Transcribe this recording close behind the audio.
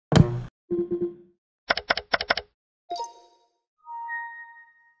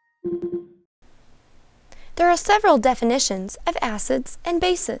There are several definitions of acids and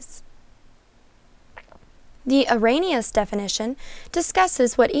bases. The Arrhenius definition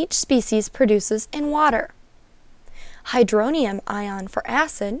discusses what each species produces in water. Hydronium ion for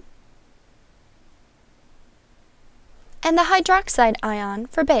acid, and the hydroxide ion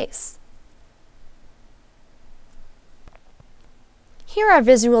for base. Here are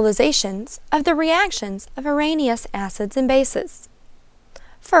visualizations of the reactions of Arrhenius acids and bases.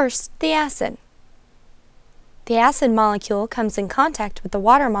 First, the acid. The acid molecule comes in contact with the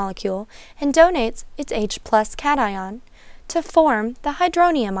water molecule and donates its H+ cation to form the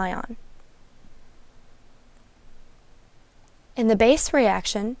hydronium ion. In the base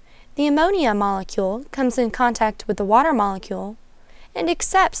reaction, the ammonia molecule comes in contact with the water molecule and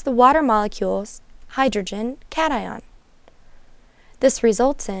accepts the water molecule's hydrogen cation. This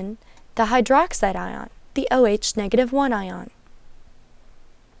results in the hydroxide ion, the OH-1 ion.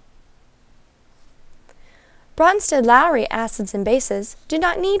 Bronsted-Lowry acids and bases do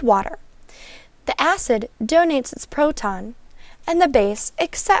not need water. The acid donates its proton, and the base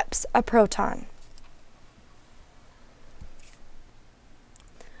accepts a proton.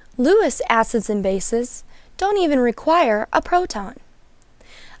 Lewis acids and bases don't even require a proton.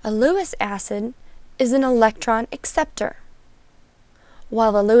 A Lewis acid is an electron acceptor,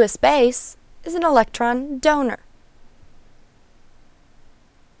 while the Lewis base is an electron donor.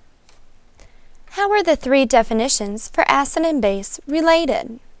 How are the three definitions for acid and base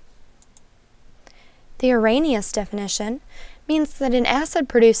related? The Arrhenius definition means that an acid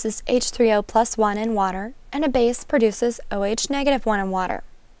produces H3O+1 in water and a base produces OH-1 in water.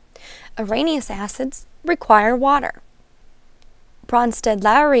 Arrhenius acids require water.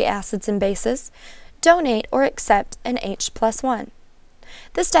 Bronsted-Lowry acids and bases donate or accept an H+1.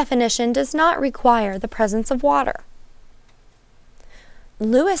 This definition does not require the presence of water.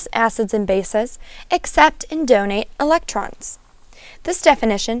 Lewis acids and bases accept and donate electrons. This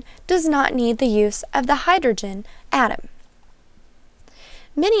definition does not need the use of the hydrogen atom.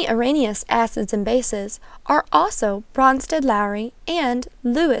 Many Arrhenius acids and bases are also Bronsted-Lowry and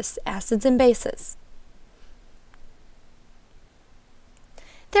Lewis acids and bases.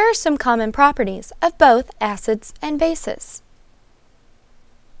 There are some common properties of both acids and bases.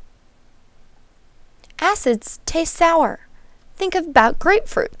 Acids taste sour. Think about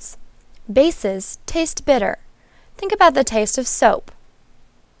grapefruits. Bases taste bitter. Think about the taste of soap.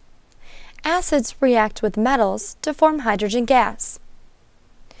 Acids react with metals to form hydrogen gas.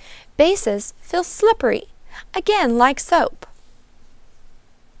 Bases feel slippery, again like soap.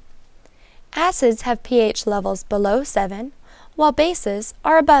 Acids have pH levels below 7, while bases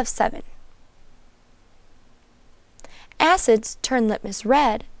are above 7. Acids turn litmus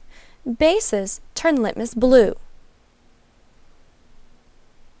red. Bases turn litmus blue.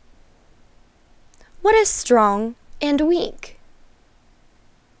 What is strong and weak?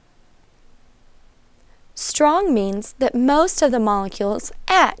 Strong means that most of the molecules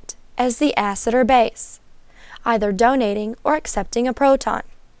act as the acid or base, either donating or accepting a proton.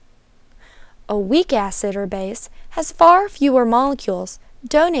 A weak acid or base has far fewer molecules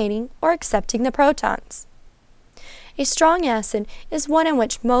donating or accepting the protons. A strong acid is one in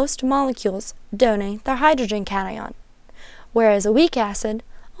which most molecules donate their hydrogen cation, whereas a weak acid,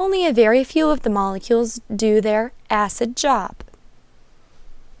 only a very few of the molecules do their acid job.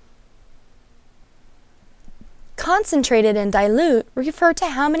 Concentrated and dilute refer to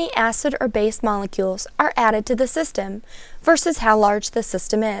how many acid or base molecules are added to the system versus how large the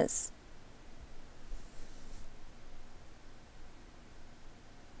system is.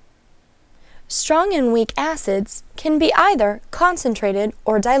 Strong and weak acids can be either concentrated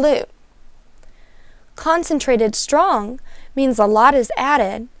or dilute. Concentrated strong means a lot is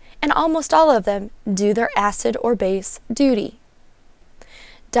added and almost all of them do their acid or base duty.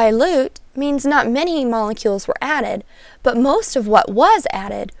 Dilute means not many molecules were added, but most of what was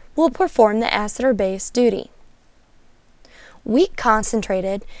added will perform the acid or base duty. Weak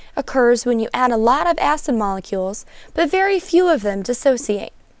concentrated occurs when you add a lot of acid molecules, but very few of them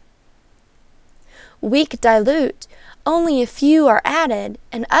dissociate. Weak dilute, only a few are added,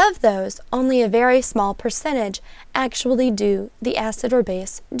 and of those, only a very small percentage actually do the acid or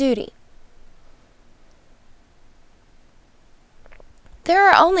base duty. There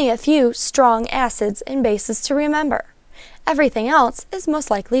are only a few strong acids and bases to remember. Everything else is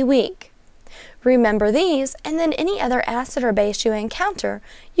most likely weak. Remember these, and then any other acid or base you encounter,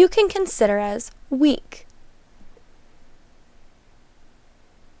 you can consider as weak.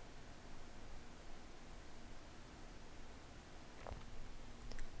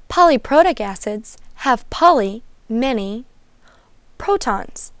 Polyprotic acids have many,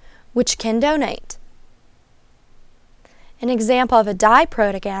 protons, which can donate. An example of a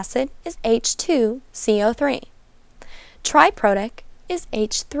diprotic acid is H2CO3. Triprotic is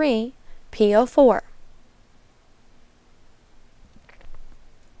H3PO4.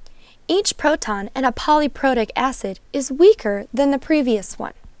 Each proton in a polyprotic acid is weaker than the previous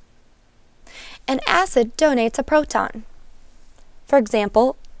one. An acid donates a proton. For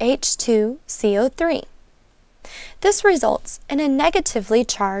example, H2CO3. This results in a negatively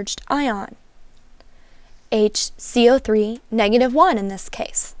charged ion, HCO3 -1 in this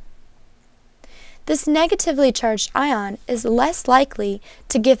case. This negatively charged ion is less likely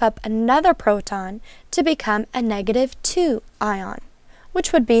to give up another proton to become a -2 ion,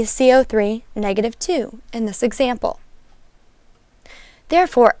 which would be CO3 -2 in this example.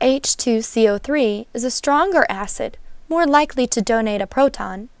 Therefore, H2CO3 is a stronger acid, more likely to donate a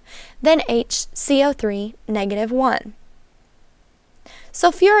proton, than HCO3 -1.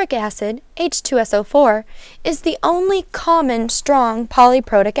 Sulfuric acid, H2SO4, is the only common strong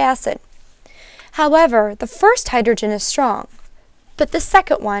polyprotic acid. However, the first hydrogen is strong, but the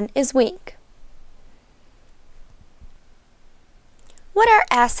second one is weak. What are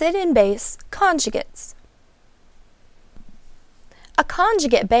acid and base conjugates? A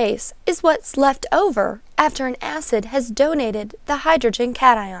conjugate base is what's left over after an acid has donated the hydrogen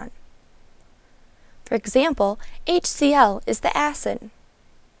cation. For example, HCl is the acid.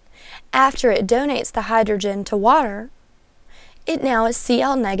 After it donates the hydrogen to water, it now is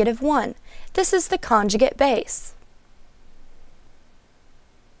Cl -1. This is the conjugate base.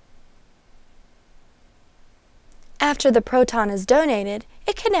 After the proton is donated,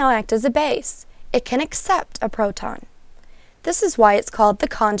 it can now act as a base. It can accept a proton. This is why it's called the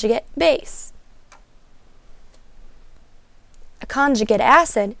conjugate base. A conjugate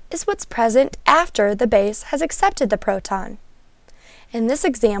acid is what's present after the base has accepted the proton. In this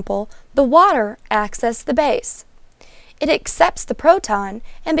example, the water acts as the base. It accepts the proton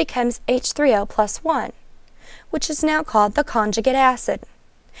and becomes H3O+1, which is now called the conjugate acid.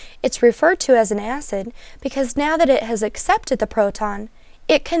 It's referred to as an acid because now that it has accepted the proton,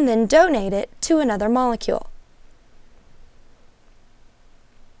 it can then donate it to another molecule.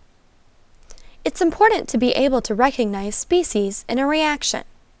 It's important to be able to recognize species in a reaction.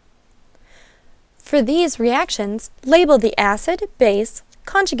 For these reactions, label the acid, base,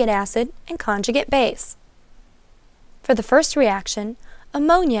 conjugate acid, and conjugate base. For the first reaction,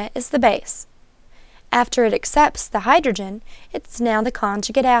 ammonia is the base. After it accepts the hydrogen, it's now the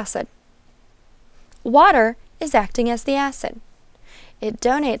conjugate acid. Water is acting as the acid. It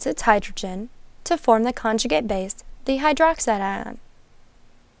donates its hydrogen to form the conjugate base, the hydroxide ion.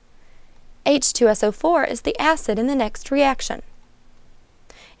 H2SO4 is the acid in the next reaction.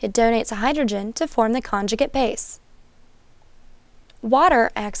 It donates a hydrogen to form the conjugate base.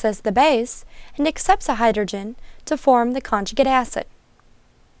 Water acts as the base and accepts a hydrogen to form the conjugate acid.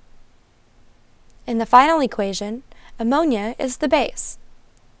 In the final equation, ammonia is the base.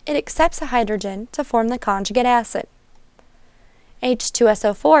 It accepts a hydrogen to form the conjugate acid.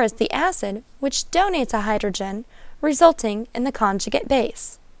 H2SO4 is the acid which donates a hydrogen, resulting in the conjugate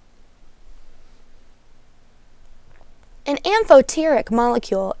base. An amphoteric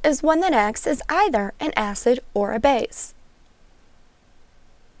molecule is one that acts as either an acid or a base.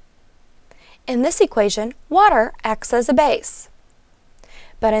 In this equation, water acts as a base.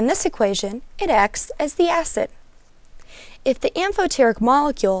 But in this equation, it acts as the acid. If the amphoteric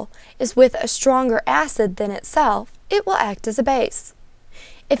molecule is with a stronger acid than itself, it will act as a base.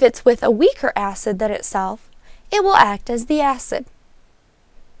 If it's with a weaker acid than itself, it will act as the acid.